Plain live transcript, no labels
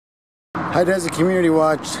I does a community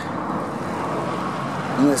watch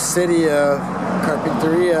in the city of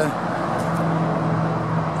Carpinteria,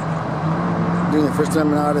 doing the First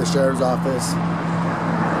Amendment audit, sheriff's office.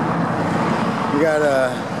 We got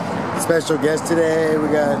a special guest today. We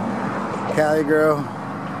got Cali girl.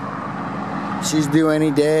 She's due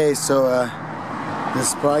any day, so this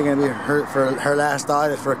is probably gonna be her last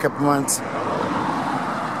audit for a couple months.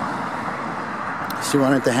 She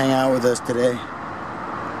wanted to hang out with us today.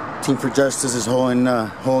 Team for Justice is holding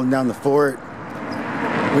down the fort.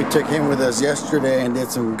 We took him with us yesterday and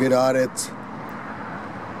did some good audits.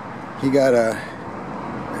 He got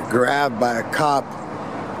grabbed by a cop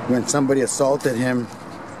when somebody assaulted him,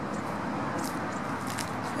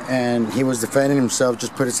 and he was defending himself,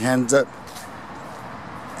 just put his hands up,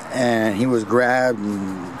 and he was grabbed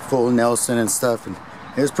and full Nelson and stuff, and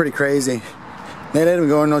it was pretty crazy. They let him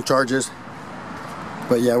go, no charges,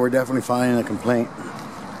 but yeah, we're definitely filing a complaint.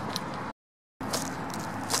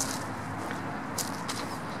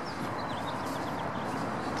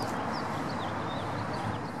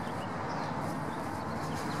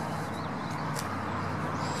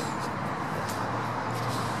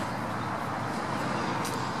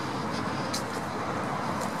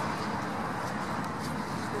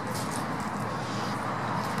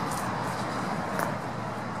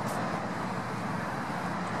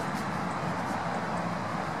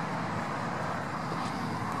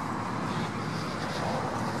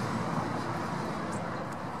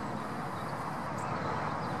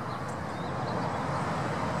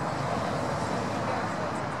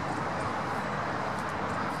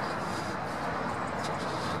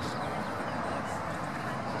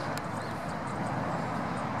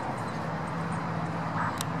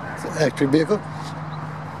 Electric vehicle. So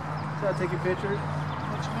I'll take your picture.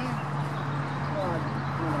 What's your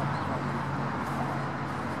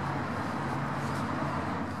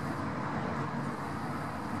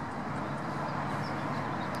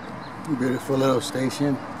name? Beautiful little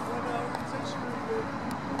station.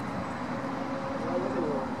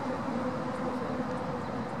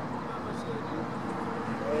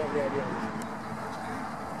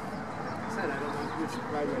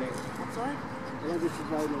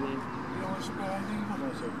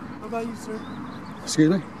 What about you, sir? Excuse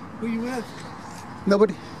me? Who you with?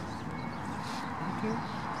 Nobody. Okay.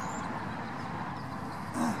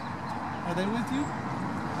 Are they with you?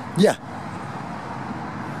 Yeah.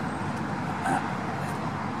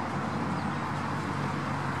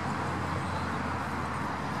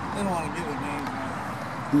 They don't want to give their names,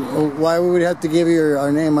 man. Why would we have to give you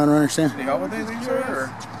our name? I don't understand. Do you help with anything, sir? Or?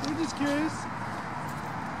 We're just curious.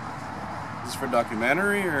 Is this for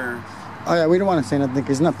documentary or? Oh yeah, we don't want to say nothing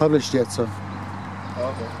because it's not published yet, so.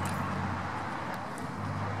 Oh, okay.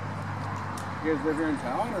 You guys live here in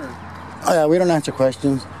town, or? Oh yeah, we don't answer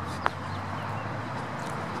questions.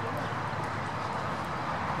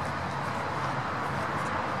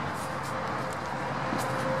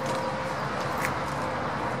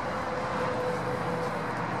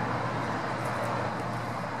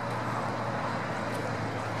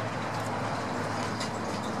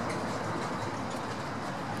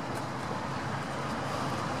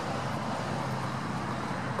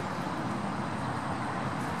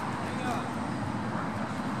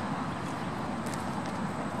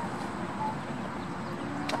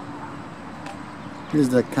 Here's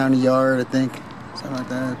the county yard, I think. Something like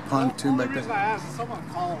that. Pontoon back there. The reason I asked, someone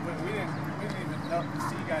called. We didn't even know to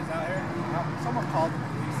see you guys out here. Someone called the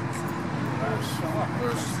police and said,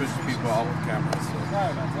 There's suspicious people all with cameras. So.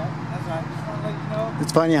 sorry about that. That's right. Just want to let you know.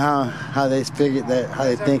 It's funny how they figure that, how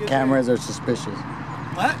they think cameras are suspicious.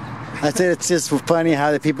 What? I said it's just funny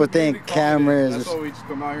how the people think cameras. That's why we just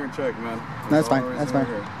come out here and check, man. That's fine. That's fine.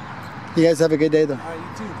 You guys have a good day, though. All right,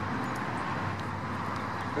 you too.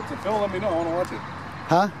 If it's a film, let me know. I want to watch it.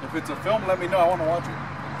 Huh? If it's a film, let me know. I want to watch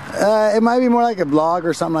it. It might be more like a vlog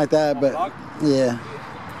or something like that, but vlog? yeah.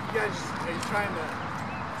 You guys, are you trying to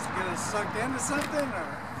get us sucked into something,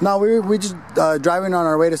 or? No, we just driving on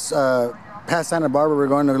our way to past Santa Barbara. We're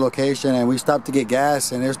going to a location, and we stopped to get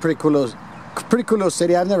gas, and it was pretty cool little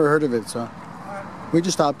city. I've never heard of it, so we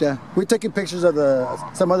just stopped there. We're taking pictures of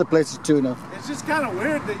some other places too. You know. It's just kind of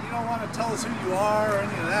weird that you don't want to tell us who you are or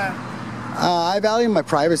any of that. I value my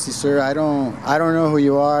privacy, sir. I don't know who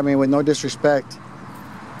you are. I mean, with no disrespect.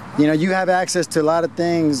 You know, you have access to a lot of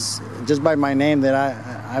things just by my name that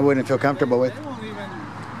I wouldn't feel comfortable with. They won't even,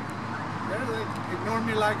 they're like ignoring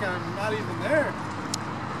me like I'm not even there.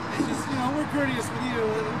 It's just, you know, we're courteous with you.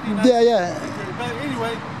 It'll be nice. Yeah. But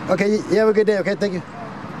anyway. Okay, you have a good day. Okay, thank you.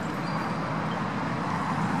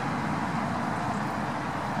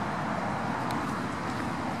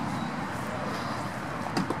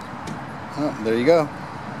 Oh, there you go.